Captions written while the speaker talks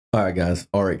All right, guys,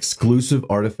 our exclusive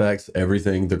artifacts,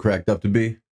 everything they're cracked up to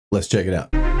be. Let's check it out.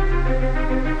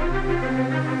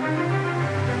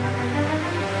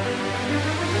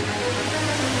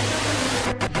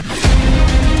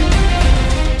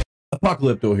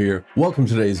 Apocalypto here. Welcome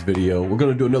to today's video. We're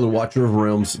going to do another Watcher of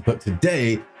Realms, but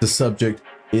today the subject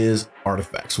is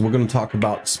artifacts. We're going to talk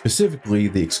about specifically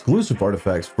the exclusive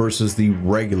artifacts versus the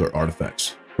regular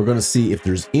artifacts. We're going to see if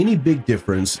there's any big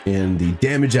difference in the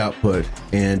damage output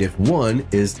and if one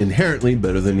is inherently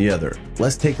better than the other.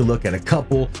 Let's take a look at a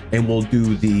couple and we'll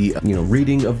do the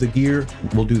reading of the gear.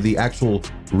 We'll do the actual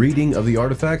reading of the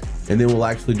artifact, and then we'll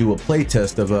actually do a play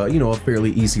test of a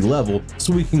fairly easy level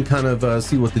so we can kind of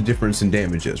see what the difference in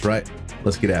damage is, right?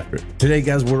 Let's get after it. Today,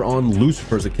 guys, we're on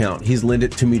Lucifer's account. He's lent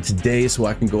it to me today so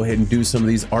I can go ahead and do some of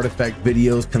these artifact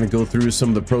videos, kind of go through some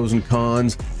of the pros and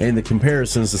cons and the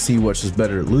comparisons to see which is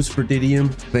better. Lucifer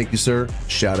DDM, thank you, sir.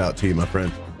 Shout out to you, my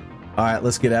friend. All right,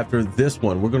 let's get after this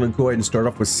one. We're going to go ahead and start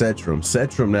off with Setram.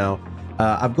 Setram now,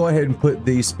 I've go ahead and put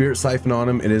the Spirit Siphon on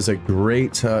him. It is a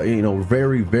great,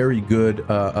 very, very good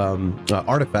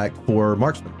artifact for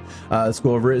marksman. Let's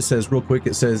go over it. It says real quick,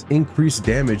 it says increased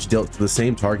damage dealt to the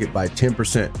same target by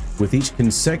 10% with each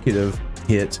consecutive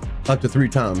hit up to 3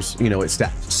 times, it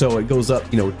stacks. So it goes up,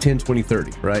 10, 20,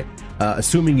 30, right?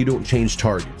 Assuming you don't change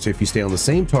targets. If you stay on the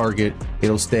same target,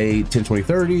 it'll stay 10, 20,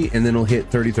 30, and then it'll hit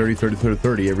 30, 30, 30, 30,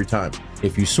 30 every time.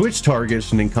 If you switch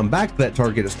targets and then come back to that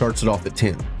target, it starts it off at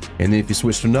 10. And then if you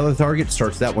switch to another target, it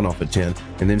starts that one off at 10.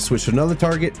 And then switch to another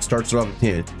target, it starts it off at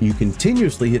 10. You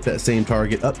continuously hit that same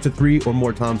target up to 3 or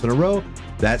more times in a row.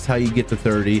 That's how you get to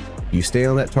 30. You stay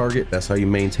on that target, that's how you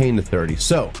maintain the 30.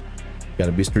 So, got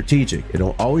to be strategic. It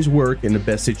don't always work in the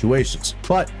best situations.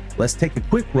 But let's take a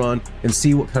quick run and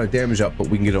see what kind of damage output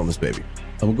we can get on this baby.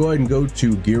 I'm gonna go ahead and go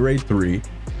to Gear Raid 3.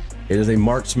 It is a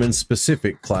marksman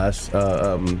specific class,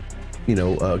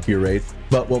 gear raid.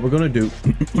 But what we're gonna do,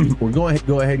 we're going to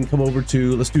go ahead and come over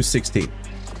to, let's do 16.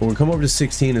 We're gonna come over to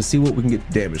 16 and see what we can get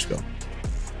damage going.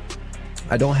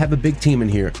 I don't have a big team in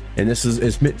here, and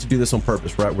it's meant to do this on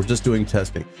purpose, right? We're just doing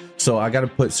testing. So I got to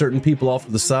put certain people off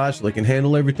to the side so they can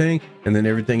handle everything, and then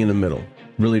everything in the middle.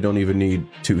 Really don't even need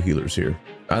 2 healers here.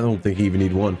 I don't think you even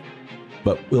need 1,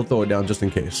 but we'll throw it down just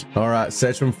in case. All right,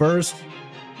 Setram first.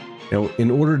 Now, in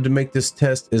order to make this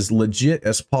test as legit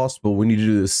as possible, we need to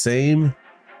do the same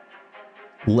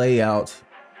layout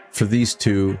for these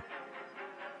two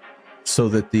so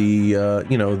that the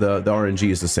the RNG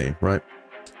is the same, right?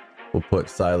 We'll put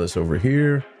Silas over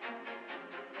here.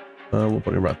 We'll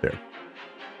put him right there.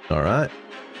 All right.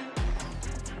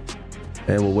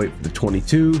 And we'll wait for the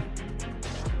 22.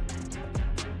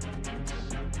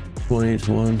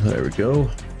 21, there we go.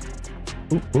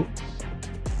 Oop, oop.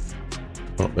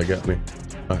 Oh, they got me.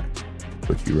 All right,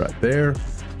 put you right there.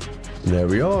 And there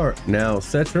we are. Now,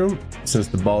 Setram, since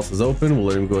the boss is open, we'll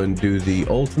let him go ahead and do the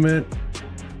ultimate.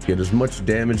 Get as much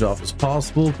damage off as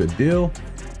possible. Good deal.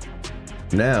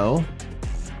 Now,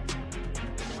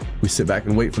 we sit back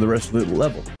and wait for the rest of the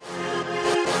level.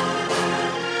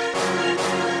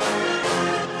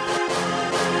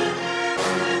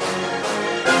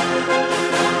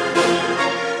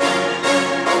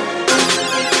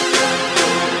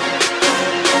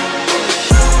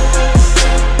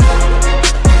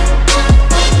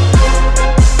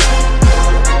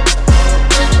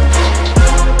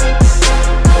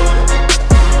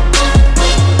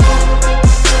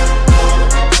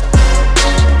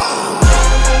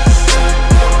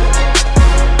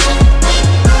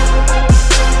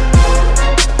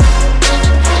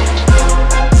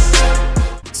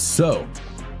 So,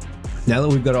 now that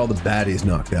we've got all the baddies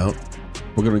knocked out,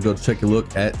 we're going to go take a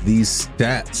look at these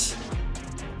stats.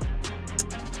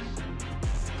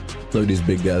 Look at these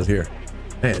big guys here.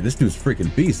 Man, this dude's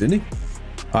freaking beast, isn't he?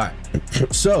 All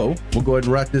right, so we'll go ahead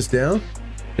and write this down.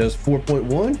 Does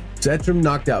 4.1. Setram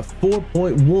knocked out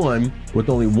 4.1 with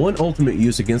only 1 ultimate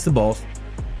use against the boss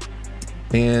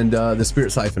and the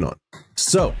Spirit Siphon on.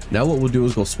 So now what we'll do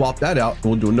is we'll swap that out and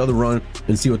we'll do another run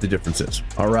and see what the difference is.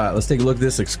 All right, let's take a look at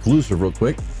this exclusive real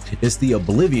quick. It's the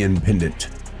Oblivion Pendant.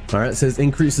 All right, it says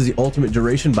increases the ultimate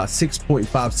duration by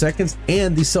 6.5 seconds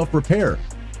and the self-repair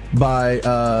by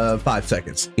 5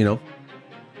 seconds.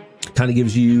 Kind of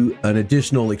gives you an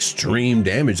additional extreme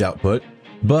damage output,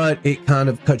 but it kind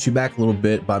of cuts you back a little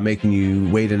bit by making you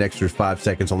wait an extra 5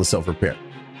 seconds on the self-repair.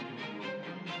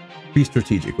 Be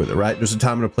strategic with it, right? There's a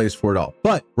time and a place for it all.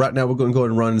 But right now we're going to go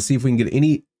ahead and run and see if we can get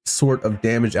any sort of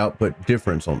damage output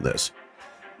difference on this.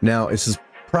 Now, this is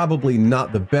probably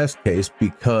not the best case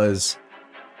because,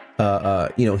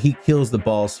 he kills the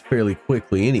boss fairly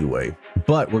quickly anyway.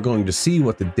 But we're going to see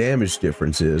what the damage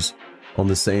difference is on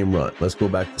the same run. Let's go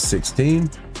back to 16.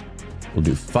 We'll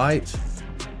do fight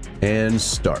and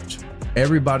start.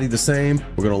 Everybody the same.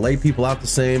 We're gonna lay people out the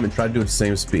same and try to do it the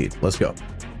same speed. Let's go.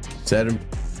 Set him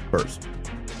first.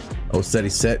 Oh, steady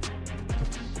set.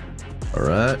 All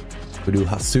right. We do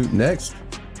Hasut next.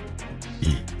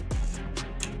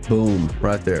 Boom,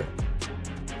 right there.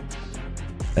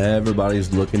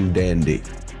 Everybody's looking dandy.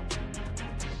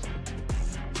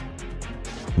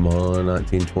 Come on,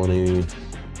 1920.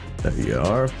 There you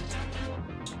are.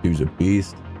 Dude's a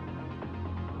beast.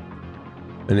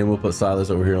 And then we'll put Silas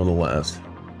over here on the last.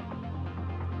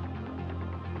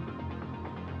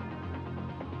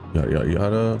 Yada, yada,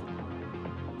 yada.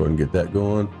 Go ahead and get that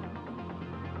going.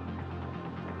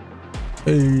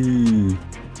 Hey.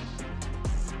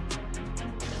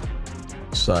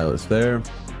 Silas there.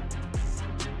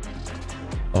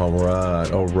 All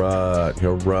right, all right,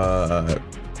 all right.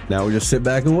 Now we just sit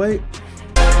back and wait.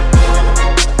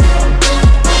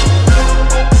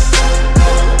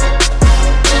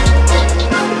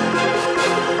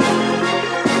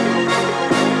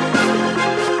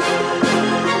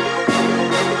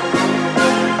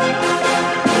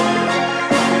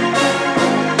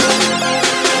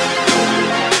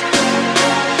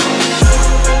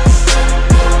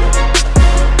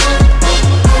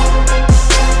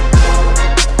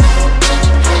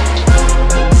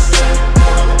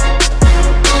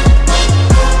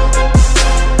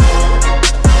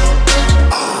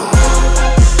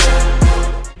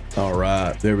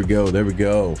 There we go, there we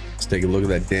go. Let's take a look at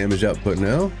that damage output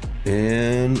now.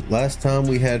 And last time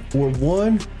we had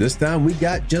 4-1. This time we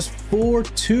got just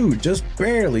 4-2, just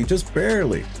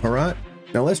barely. All right,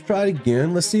 now let's try it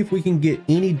again. Let's see if we can get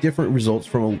any different results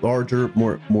from a larger,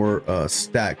 more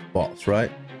stacked boss,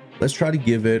 right? Let's try to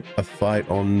give it a fight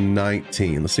on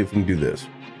 19. Let's see if we can do this.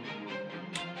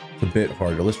 It's a bit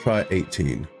harder. Let's try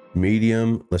 18.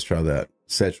 Medium, let's try that.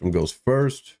 Setram goes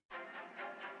first.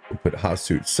 We'll put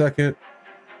Hasut second.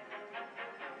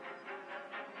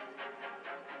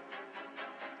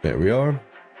 There we are.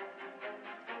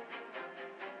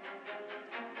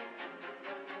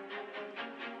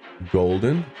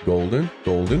 Golden. There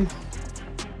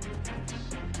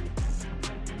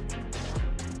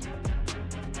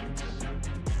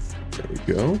we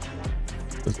go.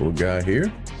 This little guy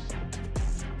here.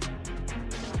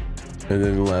 And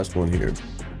then the last one here.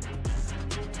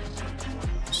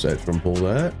 Setram, pull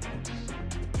that.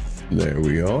 There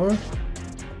we are.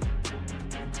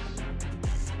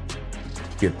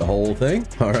 Get the whole thing.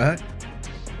 All right.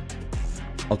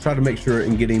 I'll try to make sure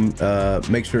and get him,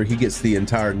 make sure he gets the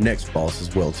entire next boss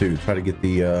as well too. Try to get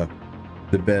the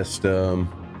best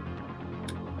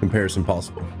comparison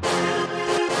possible.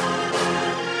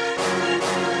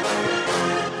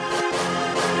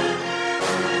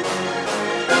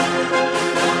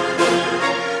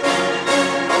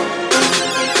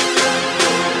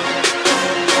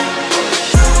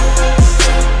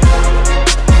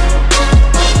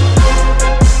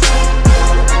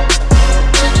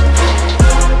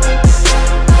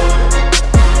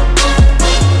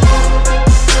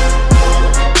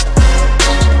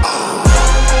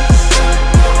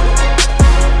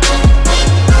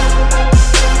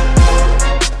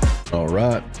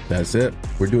 That's it.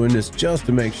 We're doing this just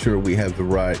to make sure we have the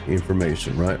right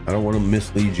information, right? I don't want to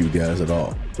mislead you guys at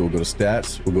all. So we'll go to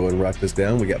stats. We'll go ahead and write this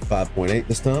down. We got 5.8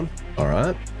 this time. All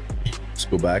right. Let's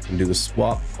go back and do the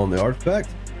swap on the artifact.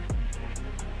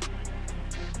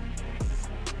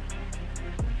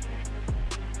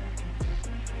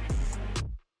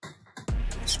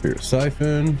 Spirit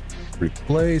Siphon,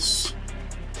 replace,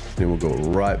 then we'll go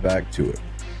right back to it.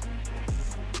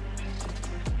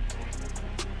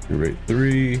 Rate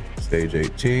 3, stage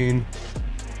 18,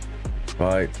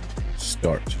 fight,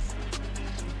 start.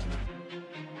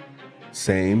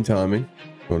 Same timing.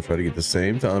 I'm gonna try to get the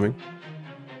same timing.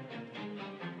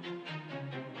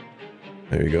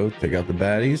 There you go. Take out the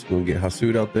baddies. We'll get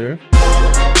Hasut out there.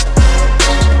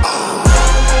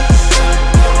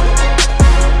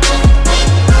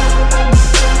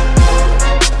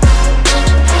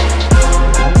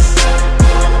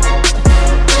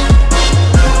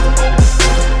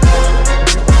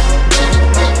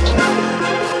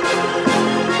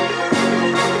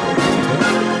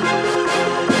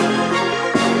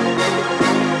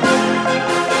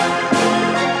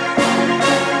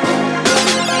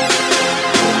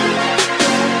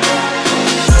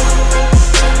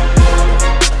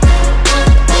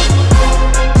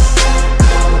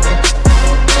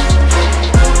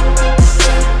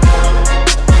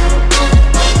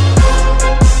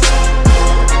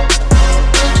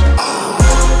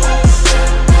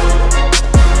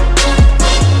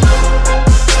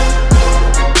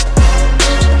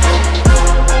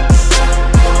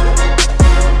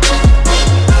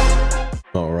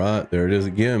 it is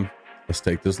again. Let's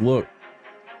take this look.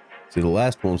 See, the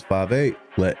last one was 5.8.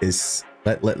 Let's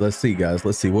see, guys.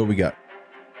 Let's see what we got.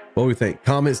 What do we think?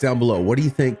 Comments down below. What do you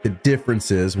think the difference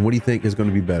is, and what do you think is going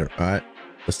to be better? All right,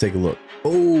 let's take a look.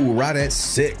 Oh, right at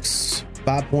 6.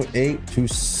 5.8 to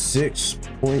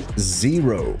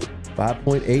 6.0.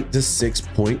 5.8 to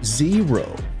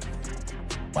 6.0.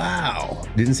 Wow,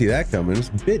 didn't see that coming. It's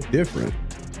a bit different.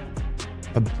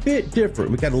 A bit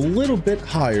different. We got a little bit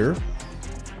higher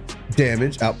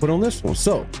damage output on this one.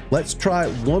 So let's try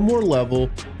one more level.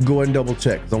 Go ahead and double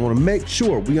check, because I want to make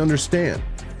sure we understand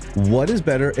what is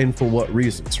better and for what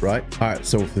reasons, right? All right,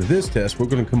 so for this test, we're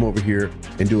going to come over here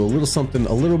and do a little something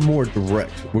a little more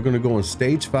direct. We're going to go on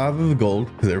stage 5 of the gold,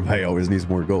 because everybody always needs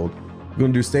more gold. We're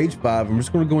going to do stage 5, and we're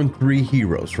just going to go in 3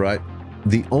 heroes, right?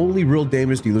 The only real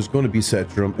damage dealer is going to be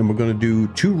Setram, and we're going to do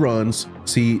 2 runs,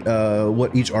 see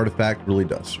what each artifact really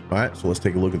does. All right, so let's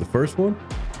take a look at the first one.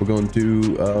 We're going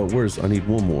to I need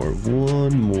one more.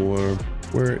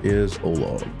 Where is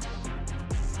Olog?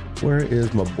 Where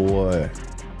is my boy?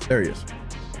 There he is.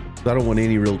 So I don't want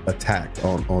any real attack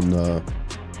on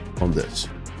this.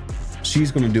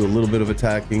 She's going to do a little bit of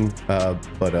attacking, but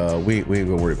we ain't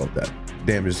gonna worry about that.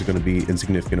 Damage is going to be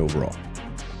insignificant overall.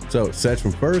 So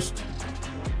Setram first,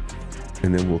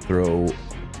 and then we'll throw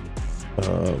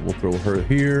her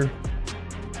here,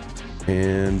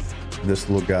 and this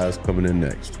little guy's coming in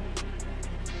next.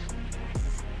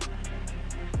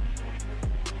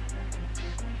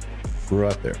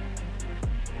 Right there.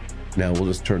 Now we'll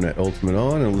just turn that ultimate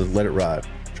on and let it ride.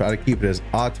 Try to keep it as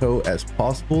auto as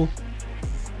possible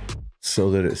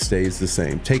so that it stays the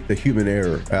same. Take the human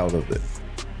error out of it.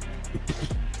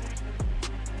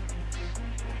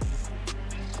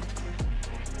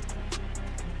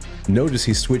 Notice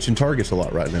he's switching targets a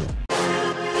lot right now.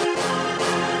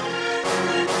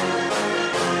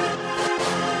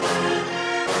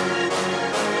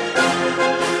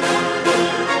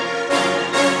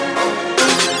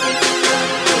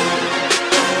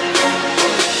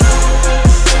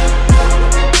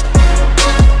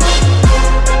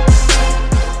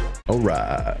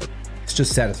 It's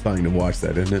just satisfying to watch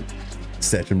that, isn't it?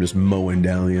 Setram just mowing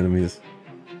down the enemies.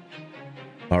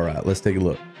 All right, let's take a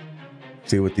look.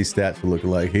 See what these stats are looking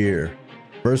like here.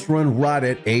 First run right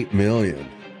at 8 million.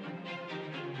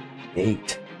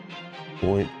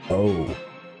 8.0.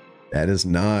 That is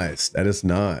nice. That is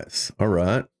nice. All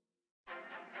right.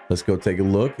 Let's go take a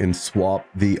look and swap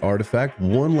the artifact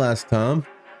one last time.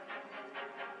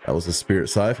 That was a Spirit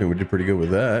Siphon. We did pretty good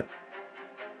with that.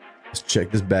 Let's check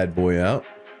this bad boy out.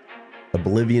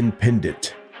 Oblivion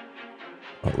Pendant.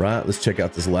 All right, let's check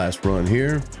out this last run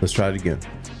here. Let's try it again.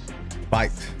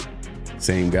 Fight.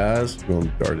 Same guys. We're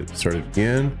going to start it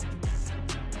again.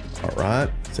 All right,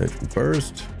 Setram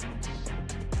first.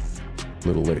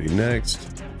 Little lady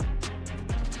next.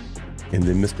 And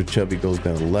then Mr. Chubby goes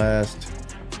down last.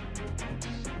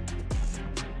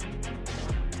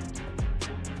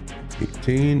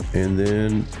 18, and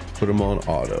then put them on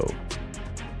auto.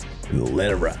 And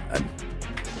let it ride.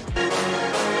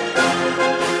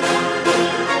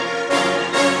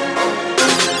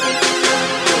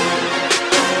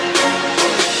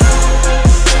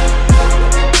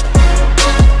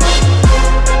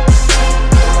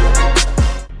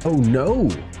 Oh no,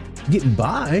 getting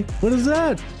by? What is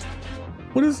that?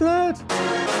 What is that?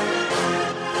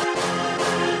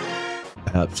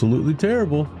 Absolutely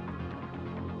terrible.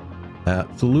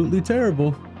 Absolutely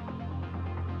terrible.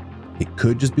 It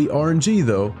could just be RNG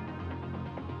though.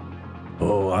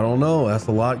 Oh, I don't know. That's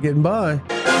a lot getting by.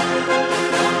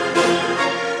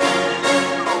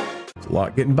 It's a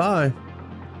lot getting by.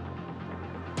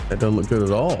 That doesn't look good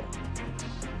at all.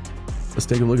 Let's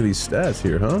take a look at these stats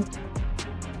here, huh?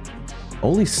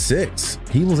 Only 6.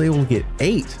 He was able to get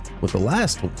 8 with the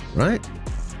last one, right?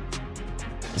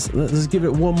 Let's give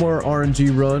it one more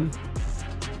RNG run.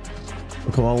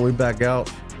 We'll come all the way back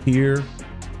out here,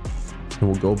 and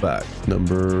we'll go back.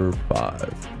 Number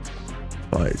 5.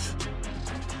 Fight.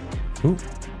 Oop,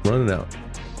 running out.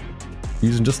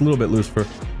 Using just a little bit Lucifer.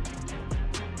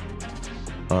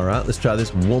 All right, let's try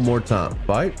this one more time.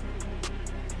 Fight.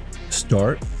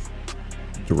 Start.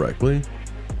 Directly.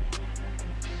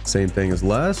 Same thing as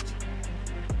last.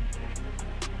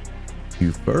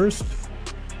 You first.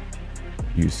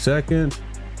 You second.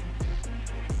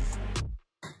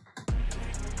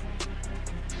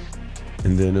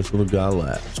 And then this little guy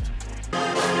last.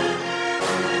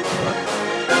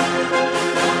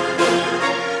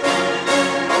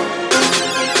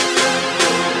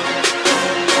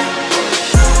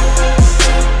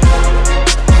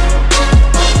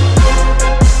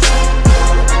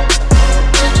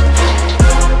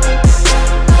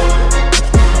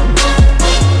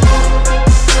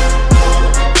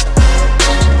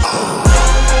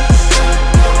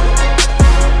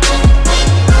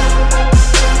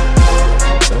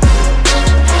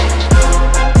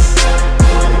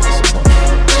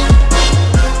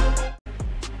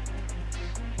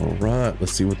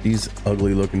 let's see what these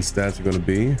ugly looking stats are going to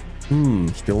be.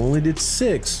 Still only did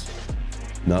 6.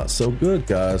 Not so good,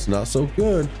 guys, not so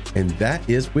good. And that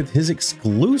is with his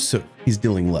exclusive. He's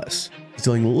dealing less. He's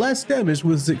dealing less damage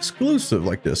with his exclusive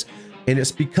like this. And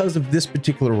it's because of this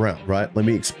particular round, right? Let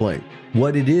me explain.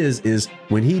 What it is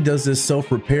when he does this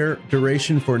self-repair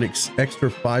duration for an extra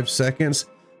 5 seconds,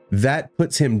 that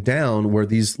puts him down where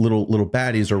these little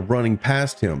baddies are running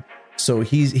past him. So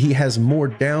he has more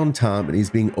downtime and he's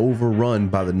being overrun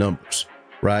by the numbers,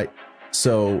 right?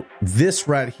 So this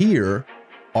right here,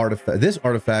 this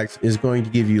artifact is going to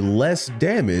give you less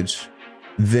damage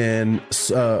than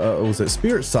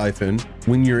Spirit Siphon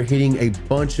when you're hitting a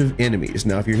bunch of enemies.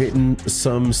 Now, if you're hitting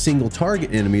some single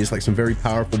target enemies, like some very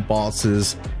powerful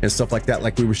bosses and stuff like that,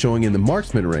 like we were showing in the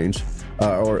marksman range,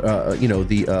 you know,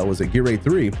 the was it Gear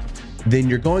 3, then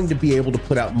you're going to be able to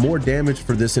put out more damage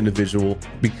for this individual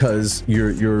because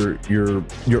your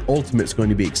ultimate's going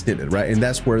to be extended, right? And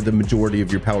that's where the majority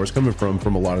of your power is coming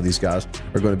from a lot of these guys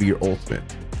are going to be your ultimate.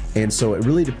 And so it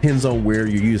really depends on where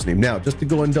you're using him. Now, just to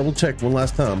go and double check one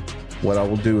last time, what I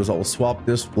will do is I will swap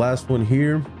this last one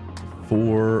here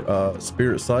for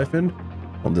Spirit Siphon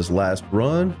on this last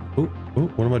run. Oh,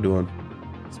 what am I doing?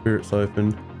 Spirit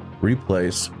Siphon,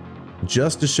 replace,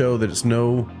 just to show that it's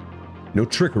no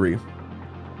trickery.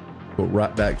 Go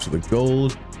right back to the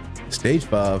gold. Stage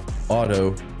 5,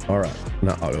 auto. All right,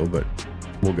 not auto, but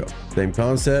we'll go. Same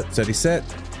concept, seti set.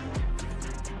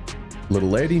 Little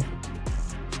lady.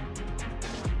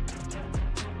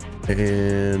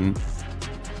 And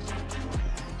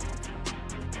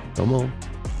come on,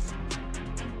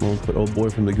 put old boy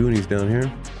from the Goonies down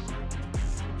here.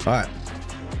 All right,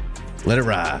 let it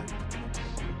ride.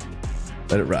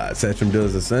 Let it ride. Setram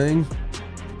does the thing,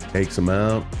 takes him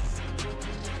out.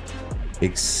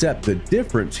 Except the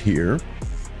difference here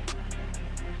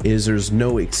is there's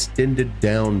no extended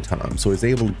downtime, so he's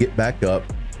able to get back up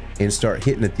and start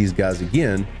hitting at these guys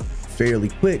again fairly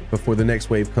quick before the next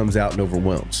wave comes out and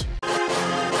overwhelms.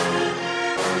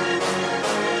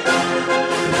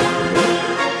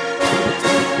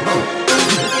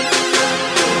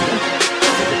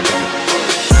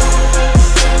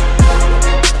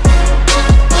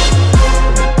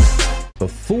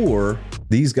 Before,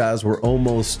 these guys were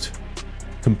almost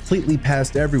completely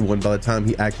past everyone by the time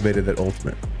he activated that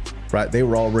ultimate, right? They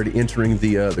were already entering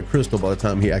the crystal by the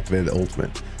time he activated the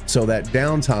ultimate. So that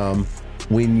downtime,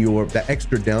 when that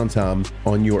extra downtime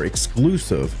on your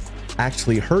exclusive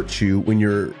actually hurts you when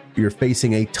you're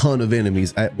facing a ton of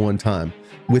enemies at one time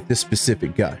with this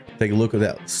specific guy. Take a look at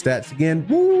that stats again.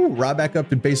 Woo, right back up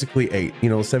to basically 8, you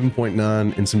know,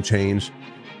 7.9 and some change,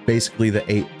 basically the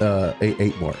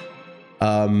 8 mark.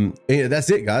 And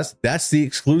that's it, guys. That's the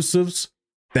exclusives.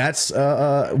 That's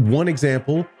one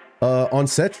example on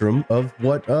Setram of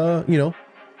what you know,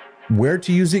 where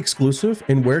to use the exclusive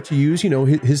and where to use, you know,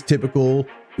 his typical,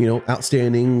 you know,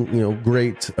 outstanding, you know,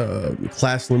 great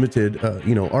class limited,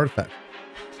 you know, artifact.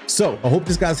 So I hope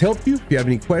this guys helped you. If you have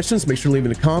any questions, make sure to leave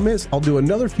in the comments. I'll do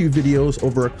another few videos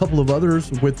over a couple of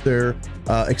others with their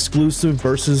exclusive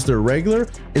versus their regular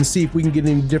and see if we can get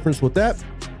any difference with that.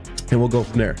 And we'll go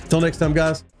from there. Until next time,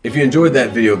 guys. If you enjoyed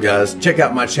that video, guys, check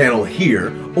out my channel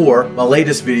here or my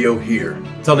latest video here.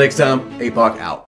 Until next time, APOC out.